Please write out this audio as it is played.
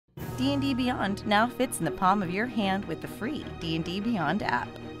D&D Beyond now fits in the palm of your hand with the free D&D Beyond app.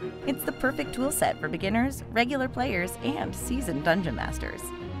 It's the perfect toolset for beginners, regular players, and seasoned dungeon masters.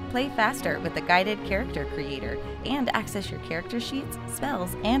 Play faster with the guided character creator and access your character sheets,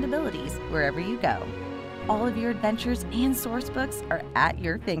 spells, and abilities wherever you go. All of your adventures and source books are at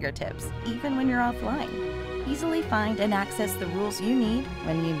your fingertips, even when you're offline. Easily find and access the rules you need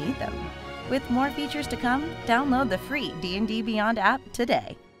when you need them. With more features to come, download the free D&D Beyond app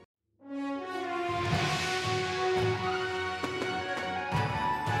today.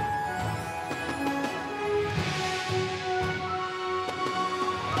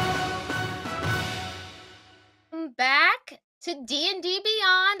 Back to D&D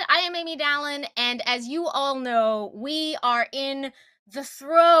Beyond. I am Amy Dallen, and as you all know, we are in the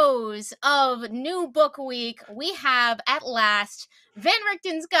throes of New Book Week. We have, at last, Van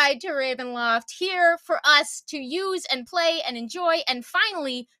Richten's Guide to Ravenloft here for us to use and play and enjoy and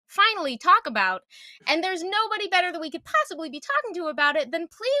finally talk about. And there's nobody better that we could possibly be talking to about it than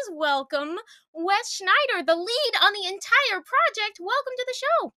please welcome Wes Schneider, the lead on the entire project. Welcome to the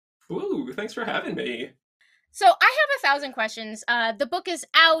show. Ooh, thanks for having me. So I have 1,000 questions. The book is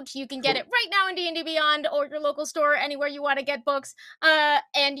out. You can get it right now in D&D Beyond or your local store, anywhere you want to get books.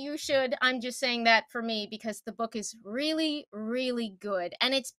 And you should. I'm just saying that for me because the book is really, really good.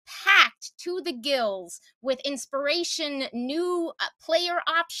 And it's packed to the gills with inspiration, new player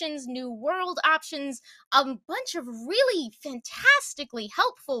options, new world options, a bunch of really fantastically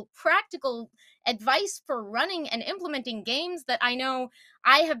helpful, practical advice for running and implementing games that I know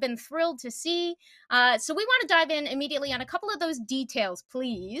I have been thrilled to see. So we want to dive in immediately on a couple of those details,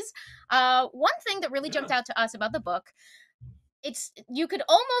 please. One thing that really jumped out to us about the book, you could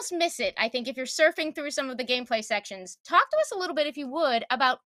almost miss it, I think, if you're surfing through some of the gameplay sections. Talk to us a little bit, if you would,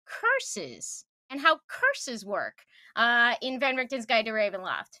 about curses and how curses work in Van Richten's Guide to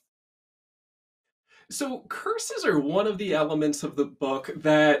Ravenloft. So curses are one of the elements of the book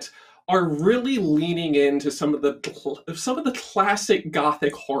that are really leaning into some of the classic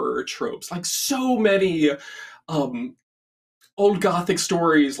Gothic horror tropes. Like so many old Gothic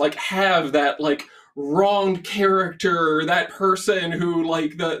stories have that wronged character, that person who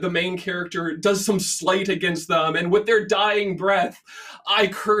the main character does some slight against them, and with their dying breath, I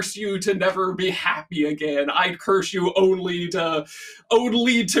curse you to never be happy again. I curse you only to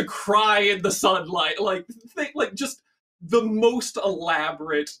cry in the sunlight. Just the most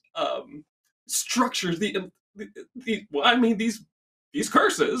elaborate structures. These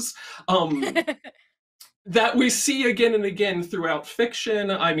curses that we see again and again throughout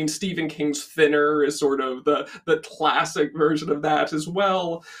fiction. I mean, Stephen King's Thinner is sort of the classic version of that as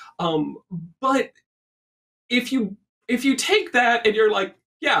well. But if you take that and you're like,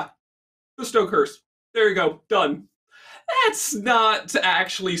 yeah, bestow curse, there you go, done. That's not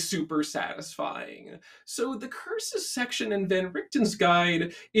actually super satisfying. So the curses section in Van Richten's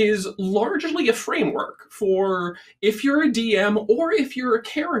Guide is largely a framework for if you're a DM or if you're a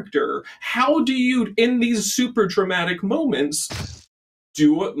character, how do you, in these super dramatic moments,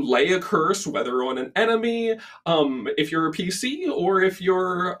 lay a curse, whether on an enemy, if you're a PC, or if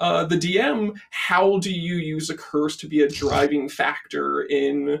you're the DM, how do you use a curse to be a driving factor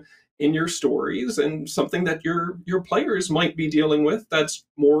in your stories, and something that your players might be dealing with that's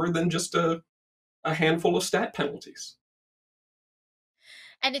more than just a handful of stat penalties.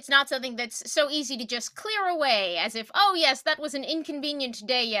 And it's not something that's so easy to just clear away as if, oh yes, that was an inconvenient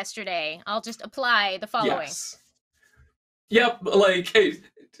day yesterday. I'll just apply the following. Yes. Yep,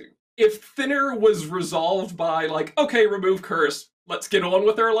 if Thinner was resolved by okay, remove curse, let's get on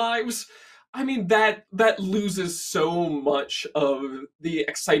with our lives, I mean, that loses so much of the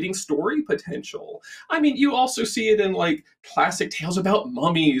exciting story potential. I mean, you also see it in classic tales about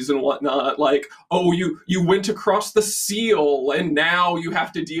mummies and whatnot. Oh, you went across the seal and now you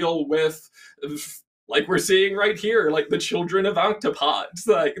have to deal with, we're seeing right here, the children of octopods,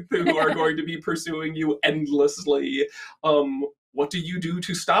 who are going to be pursuing you endlessly. What do you do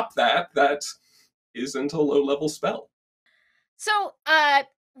to stop that? That isn't a low-level spell. So,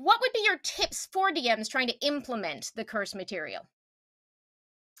 what would be your tips for DMs trying to implement the curse material?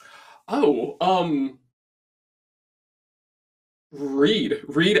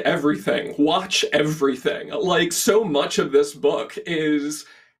 Read everything. Watch everything. So much of this book is,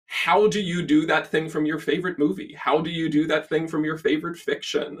 how do you do that thing from your favorite movie? How do you do that thing from your favorite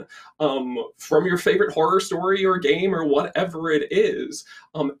fiction? From your favorite horror story or game or whatever it is.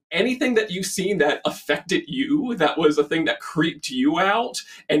 Anything that you've seen that affected you, that was a thing that creeped you out,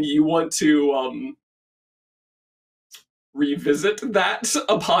 and you want to revisit that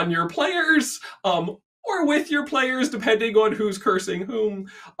upon your players, or with your players, depending on who's cursing whom.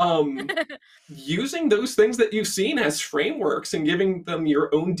 Using those things that you've seen as frameworks and giving them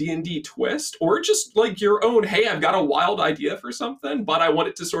your own D&D twist, or just like your own, hey, I've got a wild idea for something, but I want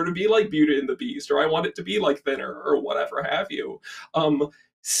it to sort of be like Beauty and the Beast, or I want it to be like Thinner, or whatever have you.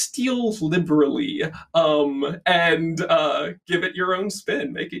 Steal liberally, and give it your own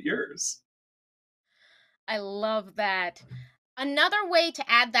spin, make it yours. I love that. Another way to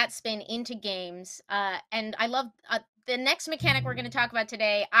add that spin into games, and I love the next mechanic we're going to talk about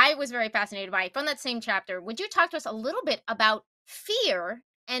today, I was very fascinated by from that same chapter. Would you talk to us a little bit about fear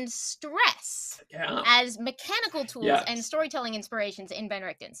and stress as mechanical tools and storytelling inspirations in Ben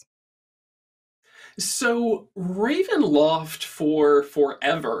Richten's? So Ravenloft for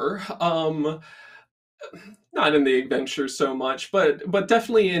forever, not in the adventure so much, but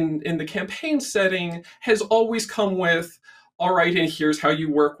definitely in the campaign setting, has always come with, all right, and here's how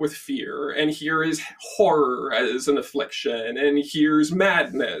you work with fear, and here is horror as an affliction, and here's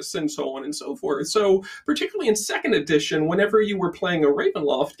madness, and so on and so forth. So particularly in second edition, whenever you were playing a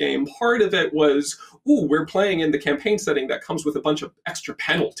Ravenloft game, part of it was, ooh, we're playing in the campaign setting that comes with a bunch of extra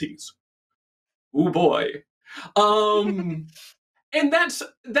penalties. Ooh boy. And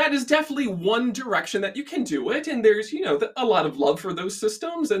that is definitely one direction that you can do it, and there's, you know, a lot of love for those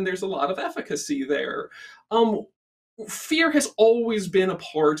systems, and there's a lot of efficacy there. Fear has always been a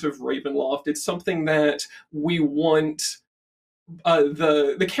part of Ravenloft. It's something that we want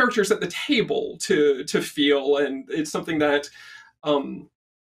the characters at the table to feel, and it's something that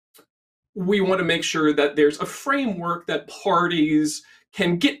we want to make sure that there's a framework that parties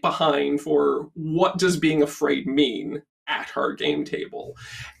can get behind for what does being afraid mean at our game table.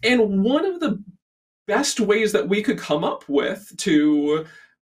 And one of the best ways that we could come up with to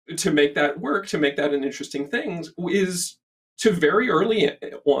make that work, to make that an interesting thing, is to very early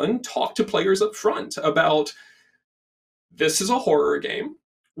on talk to players up front about, this is a horror game.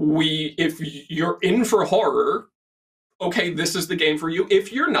 If you're in for horror, okay, this is the game for you.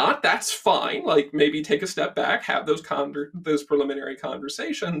 If you're not, that's fine. Like, maybe take a step back, have those preliminary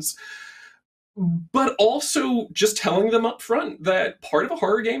conversations. But also just telling them up front that part of a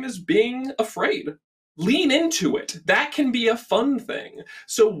horror game is being afraid. Lean into it. That can be a fun thing.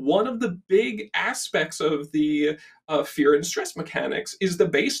 So one of the big aspects of the fear and stress mechanics is the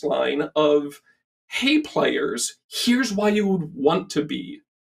baseline of, hey, players, here's why you would want to be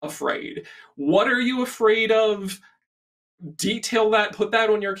afraid. What are you afraid of? Detail that, put that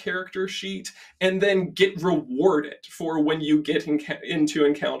on your character sheet, and then get rewarded for when you get into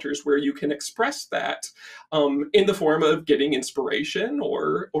encounters where you can express that in the form of getting inspiration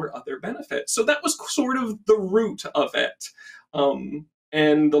or other benefits. So that was sort of the root of it,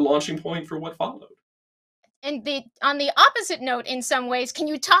 and the launching point for what followed. And on the opposite note, in some ways, can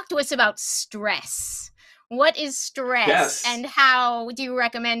you talk to us about stress? What is stress, yes, and how do you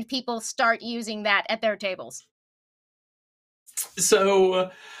recommend people start using that at their tables? So,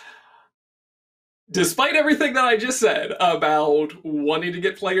 despite everything that I just said about wanting to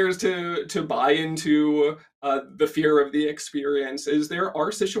get players to buy into the fear of the experiences, there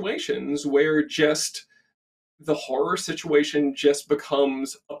are situations where just the horror situation just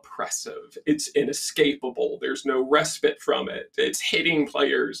becomes oppressive. It's inescapable. There's no respite from it. It's hitting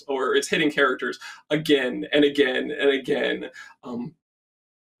players, or it's hitting characters again and again and again.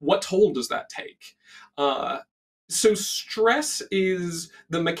 What toll does that take? So stress is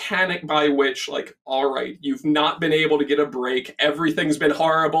the mechanic by which, like, all right, you've not been able to get a break. Everything's been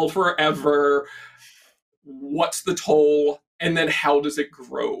horrible forever. What's the toll? And then how does it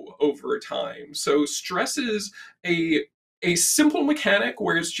grow over time? So stress is a simple mechanic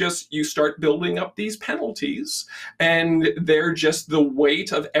where it's just you start building up these penalties, and they're just the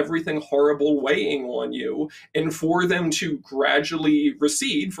weight of everything horrible weighing on you. And for them to gradually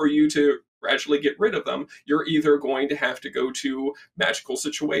recede, for you to gradually get rid of them, you're either going to have to go to magical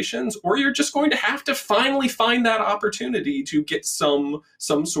situations, or you're just going to have to finally find that opportunity to get some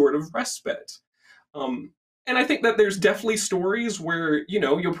sort of respite. And I think that there's definitely stories where, you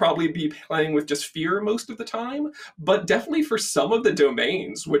know, you'll probably be playing with just fear most of the time, but definitely for some of the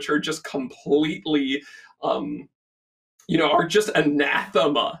domains, which are just completely, you know, are just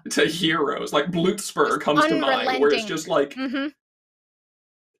anathema to heroes, like Blutspur comes to mind, where it's just like,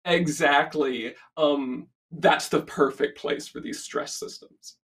 exactly, that's the perfect place for these stress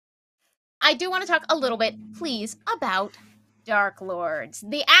systems. I do want to talk a little bit, please, about Darklords.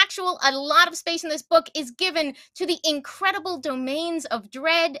 A lot of space in this book is given to the incredible domains of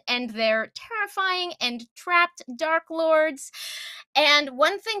dread and their terrifying and trapped Darklords. And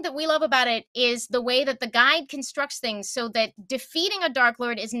one thing that we love about it is the way that the guide constructs things so that defeating a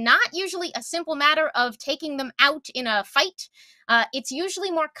Darklord is not usually a simple matter of taking them out in a fight. It's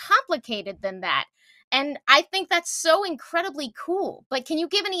usually more complicated than that. And I think that's so incredibly cool. But can you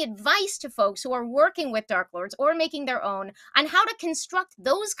give any advice to folks who are working with Darklords or making their own on how to construct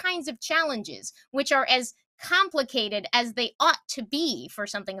those kinds of challenges, which are as complicated as they ought to be for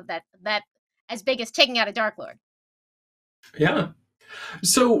something of that as big as taking out a Darklord? Yeah.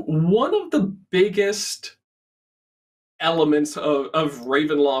 So one of the biggest elements of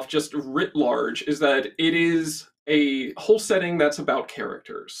Ravenloft, just writ large, is that it is a whole setting that's about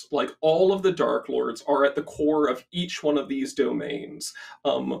characters. Like, all of the Darklords are at the core of each one of these domains.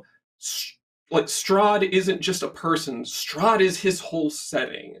 Like, Strahd isn't just a person. Strahd is his whole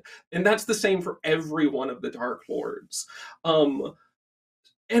setting. And that's the same for every one of the Darklords.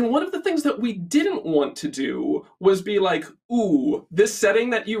 And one of the things that we didn't want to do was be like, ooh, this setting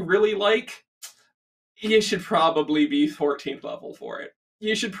that you really like, you should probably be 14th level for it.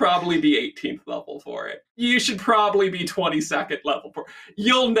 You should probably be 18th level for it. You should probably be 22nd level for it.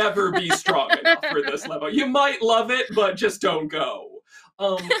 You'll never be strong enough for this level. You might love it, but just don't go.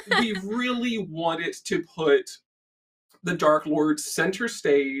 We really wanted to put the Darklords center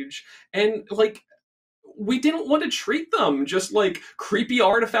stage, and, like, we didn't want to treat them just like creepy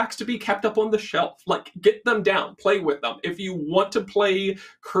artifacts to be kept up on the shelf. Like, get them down, play with them. If you want to play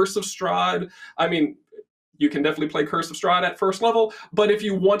Curse of Strahd, I mean, you can definitely play Curse of Strahd at first level, but if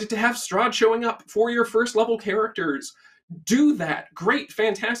you wanted to have Strahd showing up for your first level characters, do that. Great,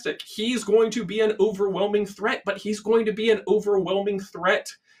 fantastic. He's going to be an overwhelming threat, but he's going to be an overwhelming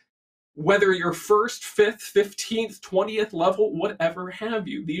threat whether you're 1st, 5th, 15th, 20th level, whatever have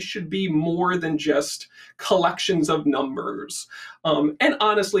you. These should be more than just collections of numbers. And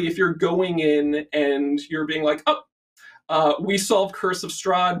honestly, if you're going in and you're being like, we solved Curse of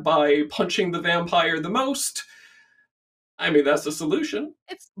Strahd by punching the vampire the most, I mean, that's a solution.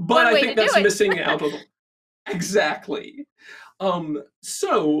 But I think that's missing out on... Exactly.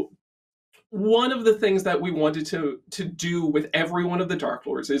 So one of the things that we wanted to do with every one of the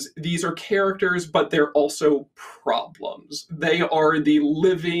Darklords is these are characters, but they're also problems. They are the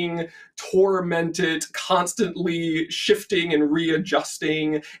living, tormented, constantly shifting and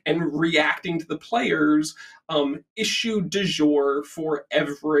readjusting and reacting to the players issue du jour for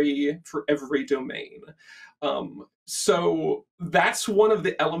every domain. So that's one of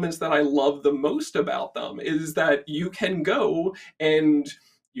the elements that I love the most about them, is that you can go and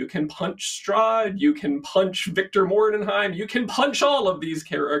you can punch Strahd, you can punch Victor Mordenheim, you can punch all of these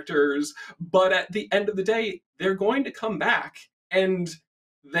characters, but at the end of the day, they're going to come back, and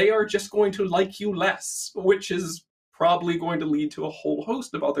they are just going to like you less, which is probably going to lead to a whole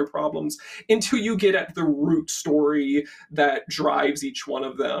host of other problems until you get at the root story that drives each one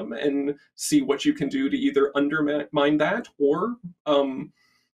of them and see what you can do to either undermine that or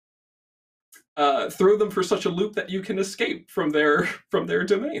throw them for such a loop that you can escape from their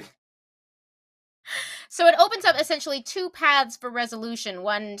domain. So it opens up essentially two paths for resolution.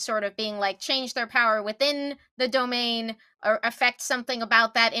 One sort of being like change their power within the domain or affect something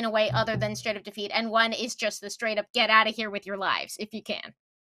about that in a way other than straight up defeat. And one is just the straight up get out of here with your lives if you can.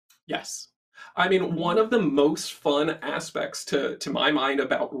 Yes. I mean, one of the most fun aspects to my mind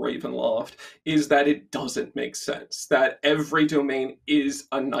about Ravenloft is that it doesn't make sense, that every domain is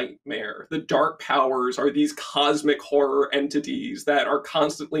a nightmare. The dark powers are these cosmic horror entities that are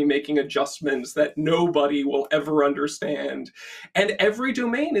constantly making adjustments that nobody will ever understand. And every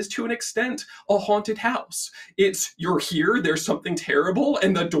domain is, to an extent, a haunted house. It's, you're here, there's something terrible,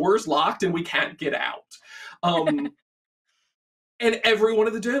 and the door's locked and we can't get out. And every one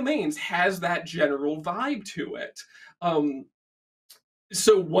of the domains has that general vibe to it.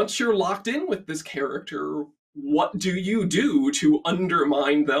 So once you're locked in with this character, what do you do to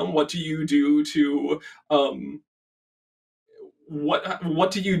undermine them? What do you do to what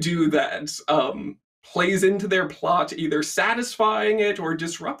do you do that plays into their plot, either satisfying it or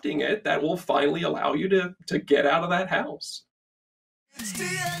disrupting it, that will finally allow you to get out of that house? It's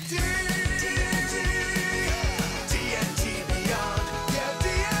D&D!